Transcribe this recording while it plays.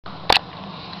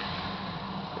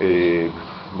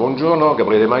Buongiorno,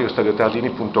 Gabriele Maio,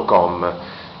 stadiotardini.com.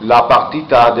 La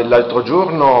partita dell'altro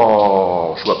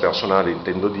giorno, sua personale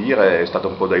intendo dire, è stata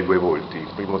un po' dai due volti. Il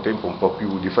primo tempo un po'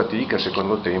 più di fatica, il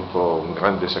secondo tempo un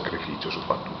grande sacrificio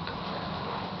soprattutto.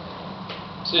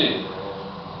 Sì,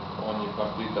 ogni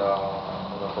partita ha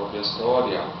una propria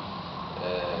storia.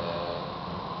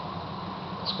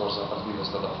 La scorsa partita è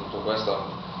stata appunto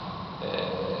questa.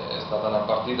 È stata una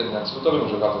partita, innanzitutto abbiamo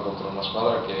giocato contro una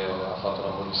squadra che ha fatto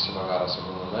una buonissima gara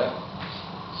secondo me,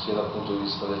 sia dal punto di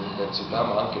vista dell'intensità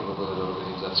ma anche proprio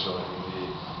dell'organizzazione,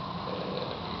 quindi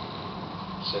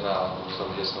Siena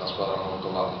è una squadra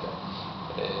molto valida.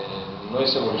 Noi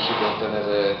siamo riusciti a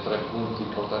ottenere 3 punti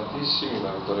importantissimi,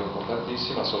 una vittoria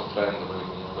importantissima, soffrendo perché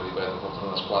comunque, ripeto, contro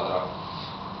una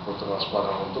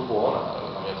squadra molto buona.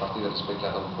 La mia partita è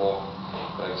rispecchiata un po',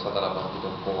 perché è stata la partita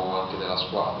un po' anche della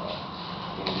squadra.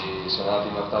 Quindi siamo andati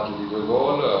in vantaggio di 2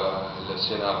 gol, il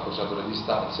Siena ha appoggiato le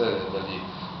distanze e da lì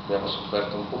abbiamo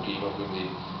sofferto un pochino, quindi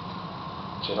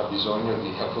c'era bisogno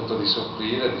appunto di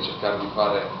soffrire, di cercare di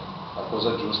fare la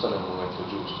cosa giusta nel momento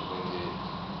giusto. Quindi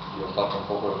io ho fatto un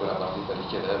po' quello che la partita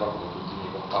richiedeva come tutti i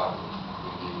miei compagni,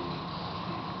 quindi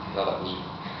è andata così.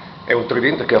 È un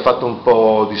tridente che ha fatto un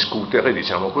po' discutere,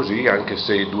 diciamo così, anche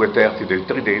se 2/3 del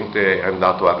tridente è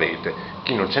andato a rete.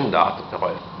 Chi non c'è andato però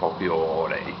è proprio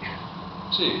lei.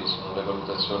 Sì, sono le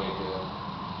valutazioni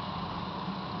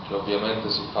che ovviamente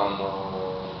si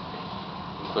fanno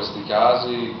in questi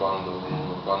casi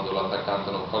quando l'attaccante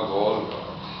non fa gol.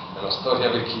 È una storia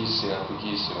vecchissima,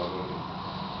 antichissima, quindi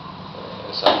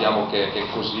sappiamo che è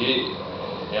così,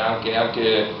 è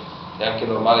anche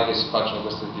normale che si facciano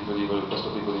questo tipo di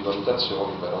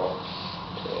valutazioni, però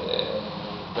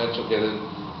penso che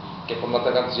per un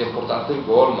attaccante sia importante il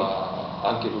gol, ma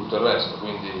anche tutto il resto,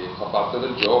 quindi fa parte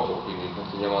del gioco, quindi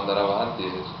continuiamo ad andare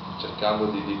avanti cercando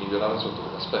di migliorare sotto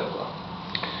quell'aspetto.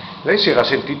 Lei si era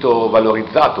sentito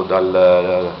valorizzato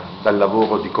dal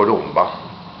lavoro di Colomba?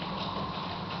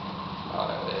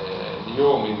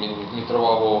 Io mi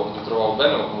trovavo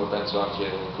bene, ma come penso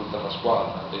anche tutta la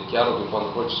squadra. È chiaro che quando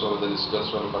poi ci sono delle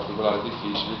situazioni particolari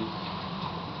difficili,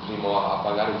 primo a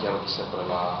pagare è chiaro che sempre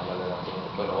l'allenatore,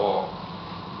 però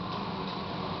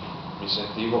mi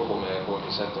sentivo come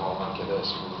mi sento anche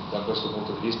adesso, da questo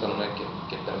punto di vista non è che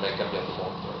per me è cambiato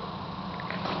molto.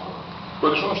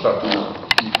 Quali sono stati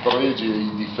i pregi e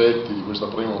i difetti di questa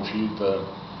prima uscita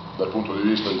dal punto di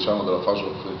vista, diciamo, della fase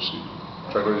offensiva?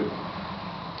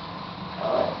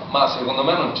 Ma secondo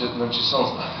me non ci sono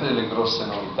state delle grosse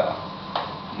novità,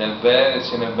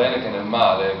 sia nel bene che nel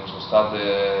male.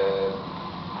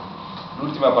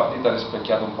 L'ultima partita ha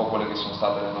rispecchiato un po' quelle che sono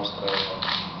state le nostre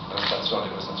prestazioni,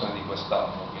 le prestazioni di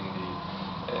quest'anno, quindi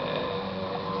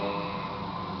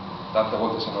tante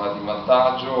volte siamo andati in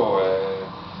vantaggio e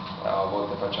a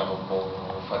volte facciamo un po'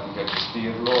 fatica a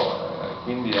gestirlo,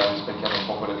 quindi ha rispecchiato un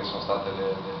po' quelle che sono state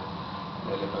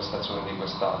le prestazioni di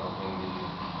quest'anno. Quindi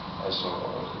adesso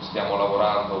stiamo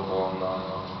lavorando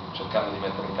cercando di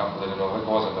mettere in campo delle nuove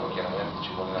cose, però chiaramente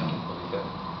ci vuole anche un po' di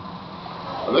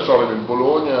tempo. Adesso arriva il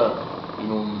Bologna in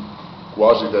un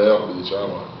quasi derby,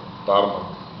 diciamo, Parma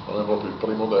non è proprio il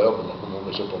primo derby, ma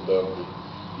comunque è sempre un derby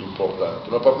importante.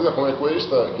 Una partita come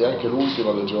questa, che è anche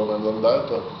l'ultima del girone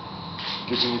d'andata,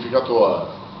 che significato ha?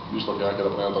 Visto che anche la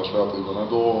prima trasferta di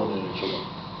Donadoni, insomma,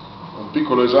 un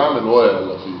piccolo esame lo è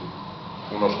alla fine,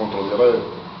 uno scontro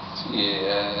diretto. Sì,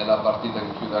 è la partita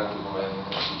che chiude anche, come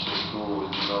dicevi tu, il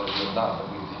girone di andata,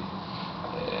 quindi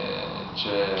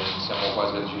siamo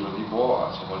quasi al giro di boa,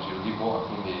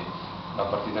 quindi una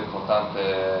partita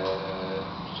importante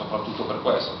soprattutto per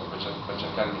questo, per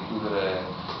cercare di chiudere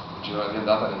il girone di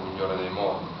andata nel migliore dei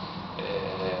modi.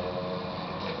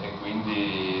 E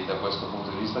quindi da questo punto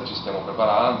di vista ci stiamo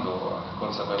preparando,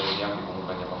 consapevoli anche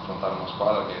comunque andiamo a affrontare una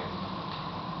squadra che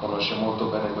conosce molto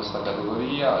bene questa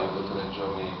categoria. Io ho detto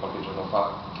qualche giorno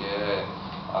fa che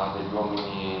ha degli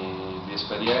uomini di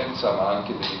esperienza ma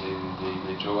anche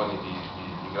dei giovani di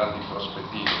grandi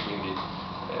prospettive, quindi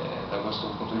da questo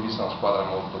punto di vista è una squadra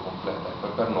molto completa e poi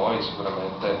per noi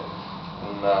sicuramente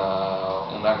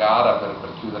una gara per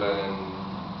chiudere,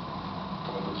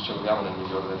 come tutti ci auguriamo, nel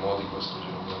migliore dei modi questo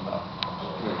giro di andata.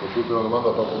 Ecco, qui una domanda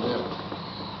a parte mia.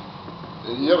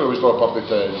 Ieri ho visto la parte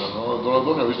tecnica, no?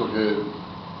 Donadoni ho visto che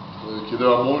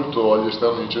chiedeva molto agli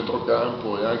esterni di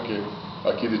centrocampo e anche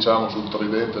a chi, diciamo, sul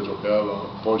tridente giocava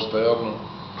un po' esterno,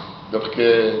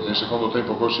 perché nel secondo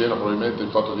tempo col Siena probabilmente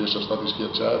il fatto di essere stati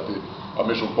schiacciati ha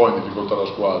messo un po' in difficoltà la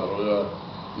squadra, aveva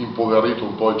impoverito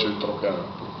un po' il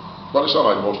centrocampo. Quale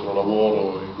sarà il vostro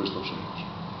lavoro in questo senso?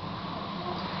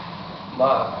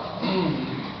 Ma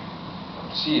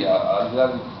sì, al di là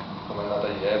di come è andata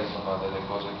ieri, insomma, delle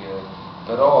cose che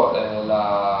però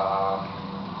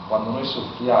quando noi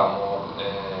soffriamo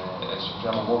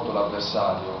molto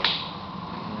l'avversario,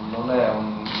 non è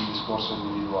un discorso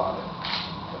individuale,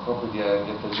 è proprio di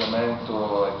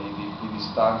atteggiamento e di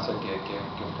distanza che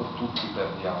un po' tutti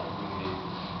perdiamo, quindi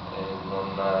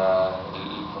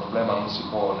il problema non si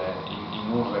pone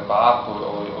in un reparto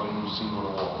o in un singolo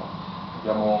uomo,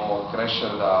 dobbiamo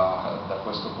crescere da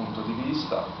questo punto di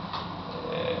vista,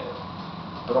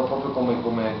 però proprio come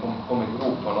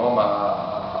gruppo, no?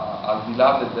 Ma al di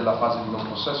là della fase di non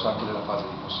possesso, anche della fase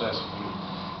di possesso, quindi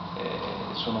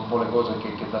sono un po' le cose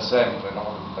che da sempre, no?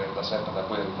 Da sempre, da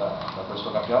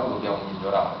questo campionato dobbiamo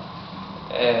migliorare,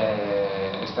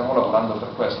 e stiamo lavorando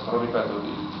per questo, però ripeto,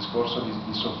 il discorso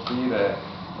di soffrire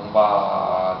non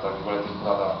va, tra virgolette,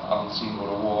 imputato a un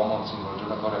singolo uomo, a un singolo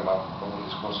giocatore, ma proprio un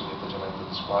discorso di atteggiamento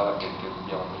di squadra che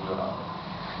dobbiamo migliorare.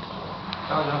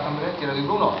 Ciao Jonathan Beretti, Radio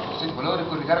Bruno. Senti, volevo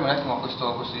ricollegarmi un attimo a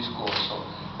questo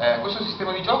discorso. Questo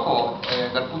sistema di gioco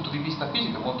dal punto di vista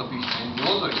fisico è molto più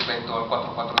dispendioso rispetto al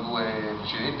 4-4-2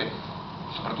 precedente,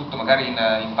 soprattutto magari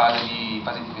in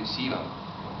fase difensiva?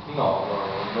 No,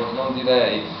 non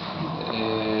direi.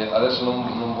 Adesso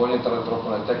non voglio entrare troppo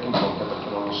nel tecnico perché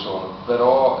non lo sono,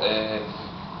 però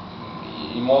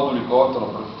i moduli contano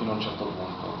fino a un certo punto.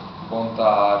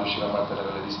 Conta riuscire a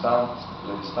mantenere le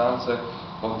distanze,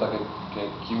 conta che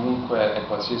chiunque e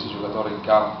qualsiasi giocatore in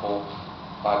campo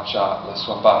faccia la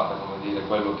sua parte, come dire,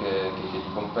 quello che gli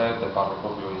compete, parlo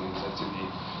proprio in senso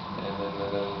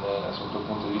sotto il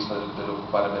punto di vista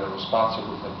dell'occupare bene lo spazio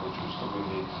col tempo giusto,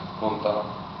 quindi conta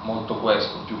molto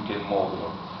questo più che il modulo.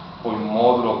 Poi un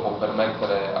modulo può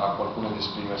permettere a qualcuno di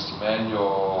esprimersi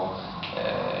meglio,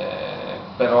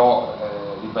 però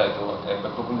ripeto, è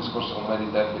proprio un discorso con me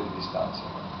di tempo e di distanza.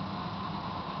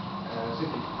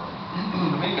 Senti,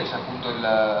 domenica c'è appunto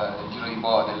il giro di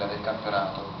boa del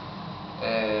campionato.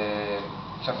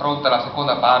 Si affronta la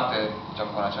seconda parte,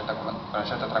 diciamo, con una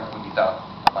certa tranquillità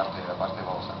da parte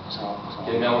vostra.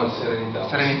 Chiamiamola serenità.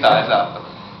 Serenità, esatto.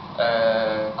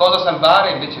 Cosa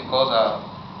salvare invece cosa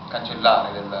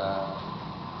cancellare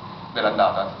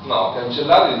dell'andata? No,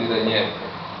 cancellare direi niente,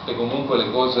 e comunque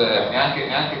le cose...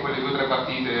 Neanche quelle 2 o 3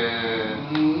 partite?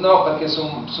 No, perché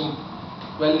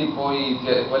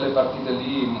quelle partite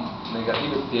lì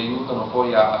negative ti aiutano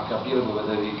poi a capire dove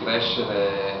devi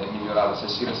crescere e migliorare. Se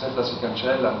si resetta, si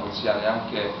cancella, non si ha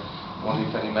neanche un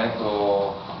riferimento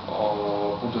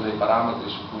o appunto dei parametri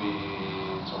su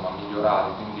cui, insomma,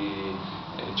 migliorare, quindi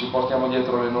ci portiamo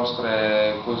dietro le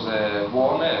nostre cose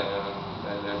buone,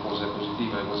 le cose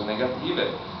positive, le cose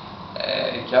negative.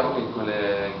 È chiaro che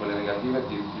quelle negative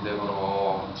ti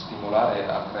devono stimolare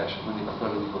a crescere, quindi per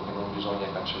quello dico che non bisogna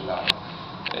cancellare.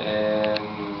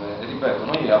 Ripeto,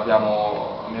 noi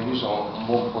abbiamo, a mio avviso, un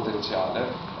buon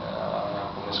potenziale,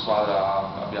 come squadra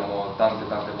abbiamo tante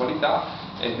qualità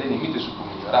e dei limiti su cui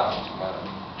migliorare, insomma,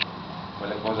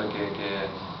 quelle cose che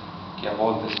a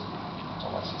volte,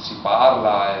 insomma, si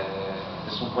parla, e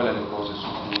sono quelle le cose su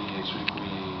cui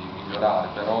migliorare,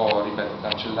 però ripeto,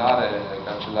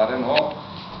 cancellare no,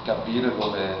 capire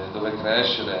dove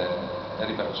crescere, e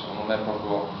ripeto, secondo me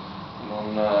proprio in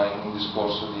un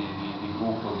discorso di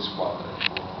gruppo, di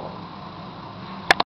squadra.